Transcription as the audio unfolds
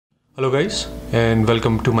Hello guys, and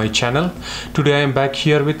welcome to my channel. Today I am back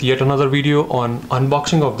here with yet another video on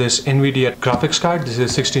unboxing of this NVIDIA graphics card. This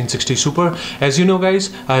is 1660 Super. As you know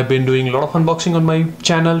guys, I have been doing a lot of unboxing on my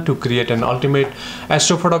channel to create an ultimate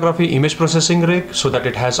astrophotography image processing rig so that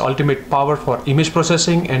it has ultimate power for image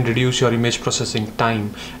processing and reduce your image processing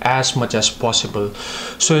time as much as possible.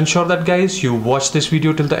 So ensure that guys you watch this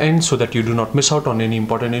video till the end so that you do not miss out on any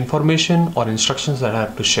important information or instructions that I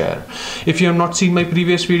have to share. If you have not seen my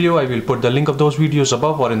previous video, I will put the link of those videos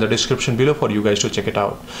above or in the description below for you guys to check it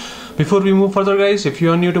out. Before we move further guys, if you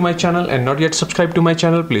are new to my channel and not yet subscribed to my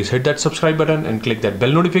channel, please hit that subscribe button and click that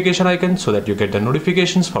bell notification icon so that you get the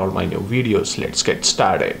notifications for all my new videos. Let's get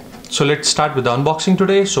started. So let's start with the unboxing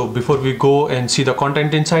today. So before we go and see the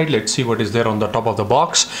content inside, let's see what is there on the top of the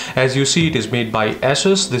box. As you see, it is made by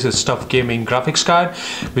ASUS. This is TUF gaming graphics card,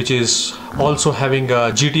 which is also having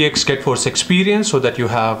a GTX GeForce Experience so that you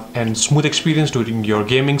have a smooth experience during your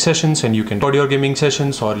gaming sessions and you can record your gaming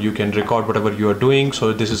sessions or you can record whatever you are doing.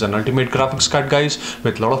 So this is an ultimate graphics card guys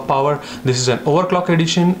with a lot of power. This is an overclock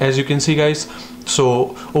edition, as you can see guys.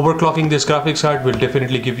 So overclocking this graphics card will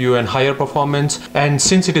definitely give you a higher performance, and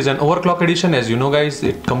since it is an overclock edition, as you know guys,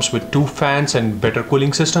 it comes with 2 fans and better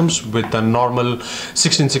cooling systems with the normal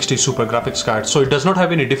 1660 Super graphics card. So it does not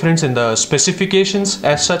have any difference in the specifications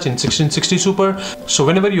as such in 1660 Super. So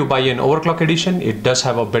whenever you buy an overclock edition, it does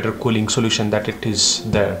have a better cooling solution that it is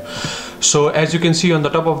there. So as you can see on the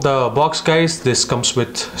top of the box guys, this comes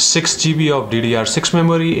with 6 GB of DDR6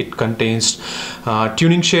 memory. It contains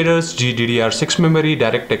tuning shaders, GDDR6 memory,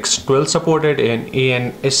 DirectX 12 supported, and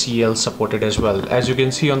ANSEL supported as well. As you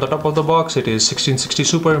can see on the top of the box, it is 1660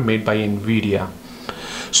 Super made by NVIDIA.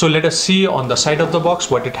 So let us see on the side of the box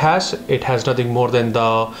what it has. It has nothing more than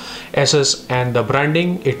the ASUS and the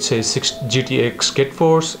branding. It says GTX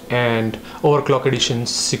GeForce and Overclock Edition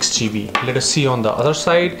 6 GB. Let us see on the other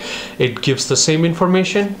side. It gives the same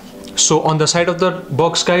information. So on the side of the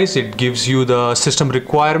box guys, it gives you the system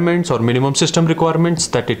requirements or minimum system requirements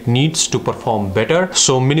that it needs to perform better.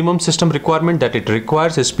 So minimum system requirement that it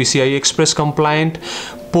requires is Pci Express compliant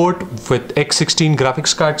port with X16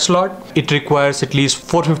 graphics card slot. It requires at least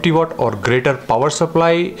 450 watt or greater power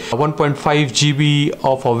supply, 1.5 GB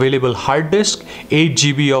of available hard disk, 8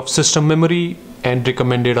 GB of system memory, and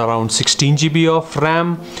recommended around 16 GB of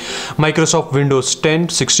RAM, Microsoft Windows 10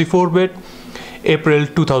 64-bit, April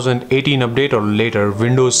 2018 update or later.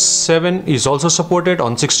 Windows 7 is also supported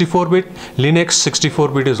on 64-bit. Linux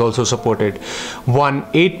 64-bit is also supported. One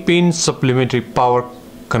 8-pin supplementary power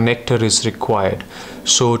connector is required,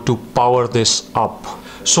 so to power this up.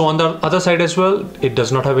 So on the other side as well, it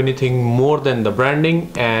does not have anything more than the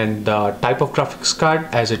branding and the type of graphics card,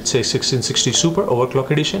 as it says 1660 Super Overclock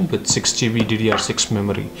Edition with 6 GB DDR6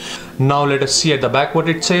 memory. Now let us see at the back what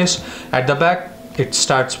it says. At the back, it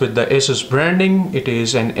starts with the ASUS branding. It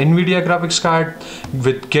is an NVIDIA graphics card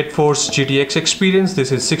with GeForce GTX Experience. This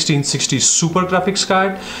is 1660 Super graphics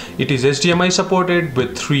card. It is HDMI supported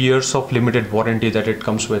with 3 years of limited warranty that it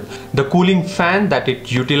comes with. The cooling fan that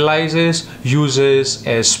it utilizes uses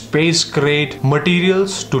a space grade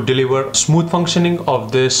materials to deliver smooth functioning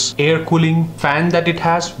of this air cooling fan that it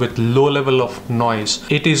has with low level of noise.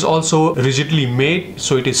 It is also rigidly made,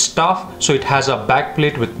 so it is tough. So it has a back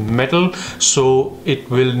plate with metal, so it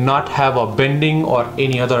will not have a bending or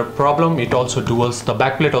any other problem. It also the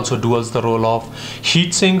backplate also duals the role of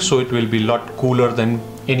heatsink, so it will be a lot cooler than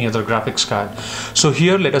any other graphics card. So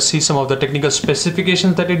here let us see some of the technical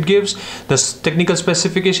specifications that it gives. The technical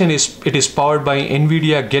specification is it is powered by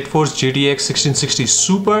NVIDIA GeForce GTX 1660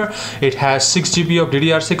 Super. It has 6 GB of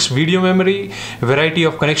DDR6 video memory. Variety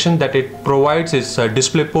of connection that it provides is a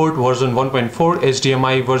DisplayPort version 1.4,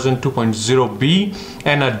 HDMI version 2.0B,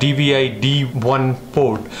 and a DVI D1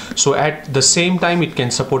 port. So at the same time it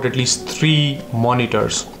can support at least 3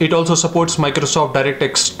 monitors. It also supports Microsoft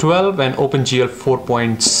DirectX 12 and OpenGL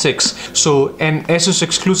 4.6. So an ASUS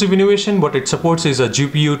exclusive innovation, what it supports is a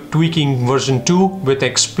GPU tweaking version 2 with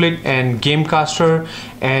XSplit and Gamecaster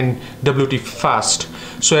and WT Fast.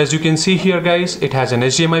 So as you can see here guys, it has an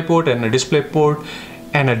HDMI port and a display port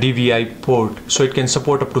and a DVI port, so it can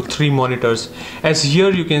support up to 3 monitors. As here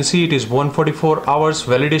you can see, it is 144 hours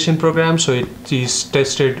validation program, so it is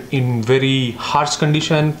tested in very harsh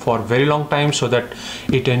condition for very long time so that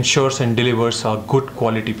it ensures and delivers a good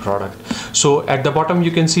quality product. So at the bottom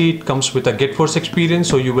you can see it comes with a GeForce Experience,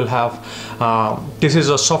 so you will have this is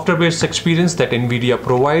a software based experience that NVIDIA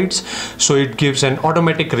provides. So it gives an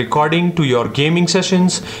automatic recording to your gaming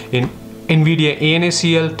sessions. In NVIDIA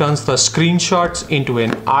ANSEL turns the screenshots into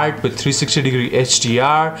an art with 360-degree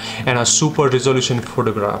HDR and a super resolution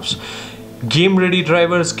photographs. game ready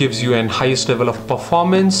drivers gives you an highest level of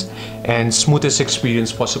performance and smoothest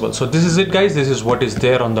experience possible. So this is it guys, this is what is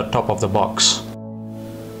there on the top of the box.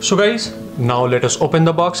 So guys, now let us open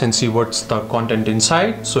the box and see what's the content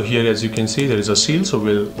inside. So here, as you can see, there is a seal, so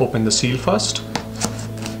we'll open the seal first.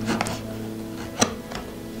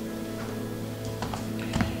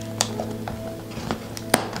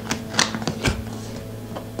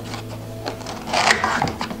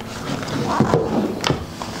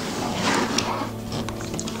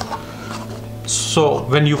 So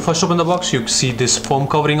when you first open the box, you see this foam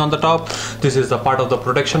covering on the top. This is the part of the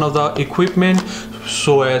protection of the equipment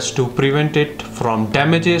so as to prevent it from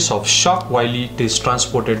damages of shock while it is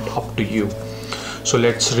transported up to you. So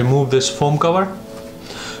let's remove this foam cover.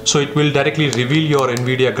 So it will directly reveal your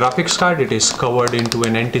NVIDIA graphics card. It is covered into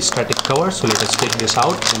an anti-static cover. So let us take this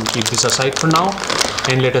out and keep this aside for now.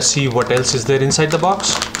 And let us see what else is there inside the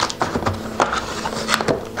box.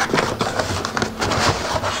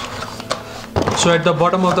 So at the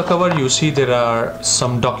bottom of the cover, you see there are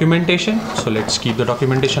some documentation. So let's keep the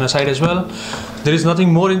documentation aside as well. There is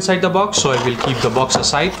nothing more inside the box, so I will keep the box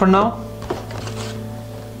aside for now.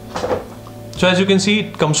 So as you can see,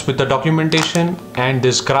 it comes with the documentation and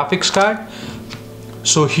this graphics card.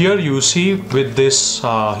 So here you see with this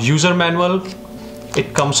user manual,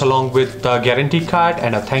 it comes along with the guarantee card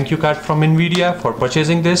and a thank you card from NVIDIA for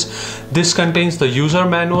purchasing this. This contains the user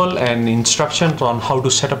manual and instructions on how to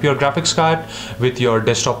set up your graphics card with your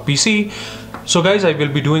desktop PC. So guys, I will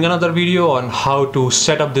be doing another video on how to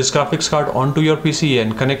set up this graphics card onto your PC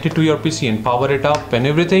and connect it to your PC and power it up and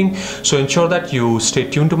everything. So ensure that you stay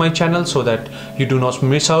tuned to my channel so that you do not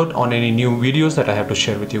miss out on any new videos that I have to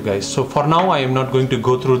share with you guys. So for now, I am not going to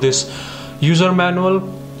go through this user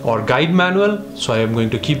manual or guide manual, so I am going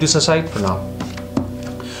to keep this aside for now.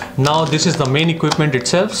 Now this is the main equipment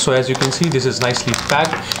itself. So as you can see, this is nicely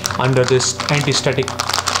packed under this anti-static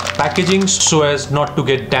packaging so as not to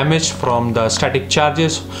get damaged from the static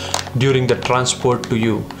charges during the transport to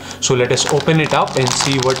you. So let us open it up and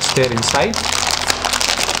see what's there inside.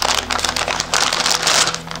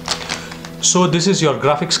 So this is your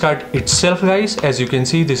graphics card itself guys. As you can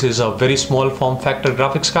see, this is a very small form factor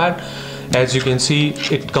graphics card. As you can see,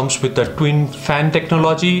 it comes with the twin fan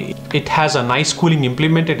technology. It has a nice cooling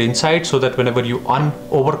implemented inside so that whenever you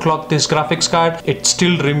overclock this graphics card, it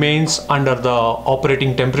still remains under the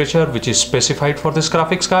operating temperature which is specified for this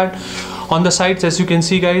graphics card. On the sides, as you can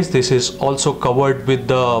see guys, this is also covered with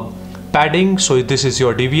the padding. So this is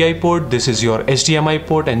your DVI port, this is your HDMI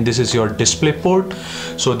port, and this is your display port.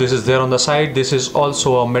 So this is there on the side. This is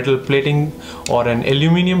also a metal plating or an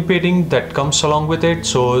aluminum plating that comes along with it,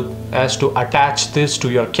 so as to attach this to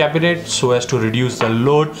your cabinet so as to reduce the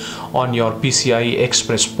load on your PCI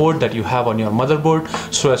Express port that you have on your motherboard,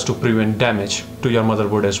 so as to prevent damage to your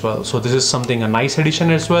motherboard as well. So this is something, a nice addition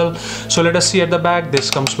as well. So let us see at the back, this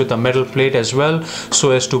comes with a metal plate as well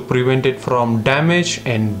so as to prevent it from damage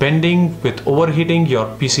and bending. With overheating, your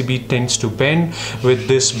PCB tends to bend. With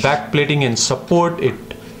this back plating and support, it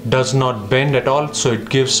does not bend at all, so it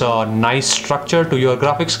gives a nice structure to your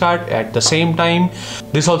graphics card. At the same time,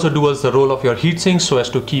 this also does the role of your heatsink so as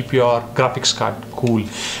to keep your graphics card cool.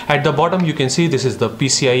 At the bottom, you can see this is the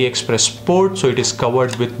PCI Express port, so it is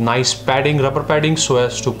covered with nice padding, rubber padding, so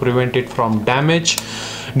as to prevent it from damage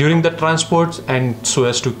during the transports and so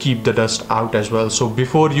as to keep the dust out as well. So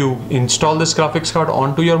before you install this graphics card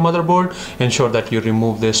onto your motherboard, ensure that you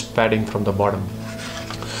remove this padding from the bottom.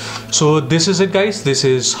 So this is it guys, this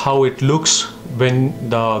is how it looks when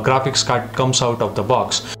the graphics card comes out of the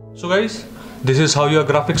box. So guys, this is how your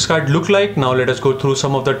graphics card look like. Now let us go through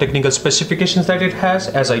some of the technical specifications that it has.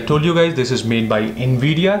 As I told you guys, this is made by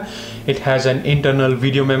NVIDIA. It has an internal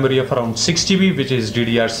video memory of around 6 GB, which is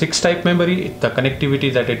DDR6 type memory. The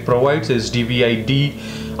connectivity that it provides is DVI-D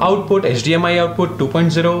output, HDMI output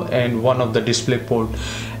 2.0, and one of the display port.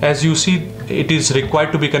 As you see, it is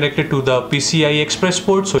required to be connected to the PCI Express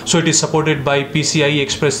port. So it is supported by PCI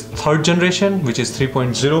Express 3rd generation, which is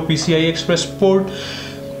 3.0 PCI Express port.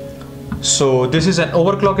 So this is an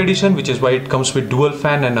overclock edition, which is why it comes with dual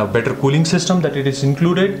fan and a better cooling system that it is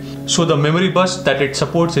included. So the memory bus that it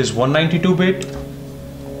supports is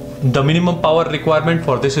 192-bit. The minimum power requirement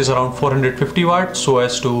for this is around 450 watts so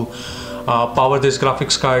as to power this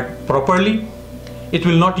graphics card properly. It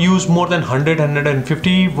will not use more than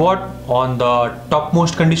 100-150 watt on the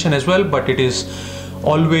topmost condition as well, but it is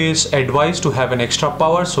always advised to have an extra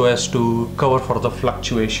power so as to cover for the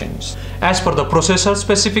fluctuations. As per the processor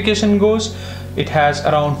specification goes, it has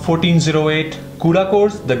around 1408 CUDA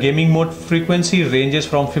cores. The gaming mode frequency ranges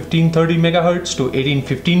from 1530 MHz to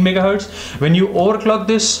 1815 MHz. When you overclock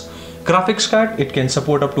this, graphics card. It can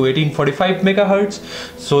support up to 1845 megahertz.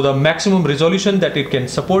 So the maximum resolution that it can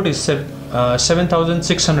support is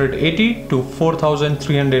 7680 to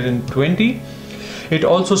 4320. It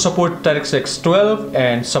also supports DirectX 12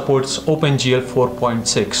 and supports OpenGL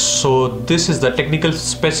 4.6. So this is the technical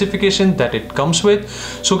specification that it comes with.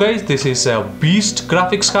 So guys, this is a beast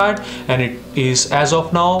graphics card, and it is, as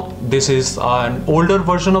of now, this is an older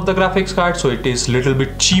version of the graphics card, so it is little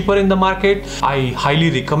bit cheaper in the market. I highly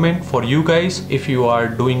recommend for you guys, if you are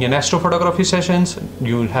doing an astrophotography sessions,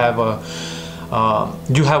 you have a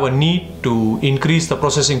need to increase the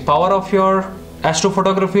processing power of your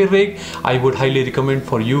astrophotography rig. I would highly recommend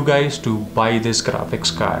for you guys to buy this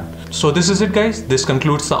graphics card. So this is it guys, this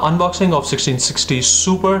concludes the unboxing of 1660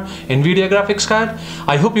 Super NVIDIA graphics card.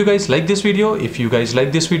 I hope you guys like this video. If you guys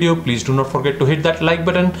like this video, please do not forget to hit that like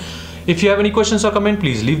button. If you have any questions or comment,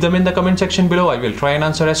 please leave them in the comment section below. I will try and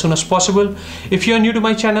answer as soon as possible. If you are new to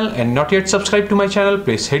my channel and not yet subscribed to my channel,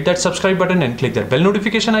 please hit that subscribe button and click that bell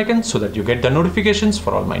notification icon so that you get the notifications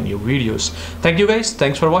for all my new videos. Thank you guys,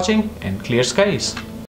 thanks for watching, and clear skies.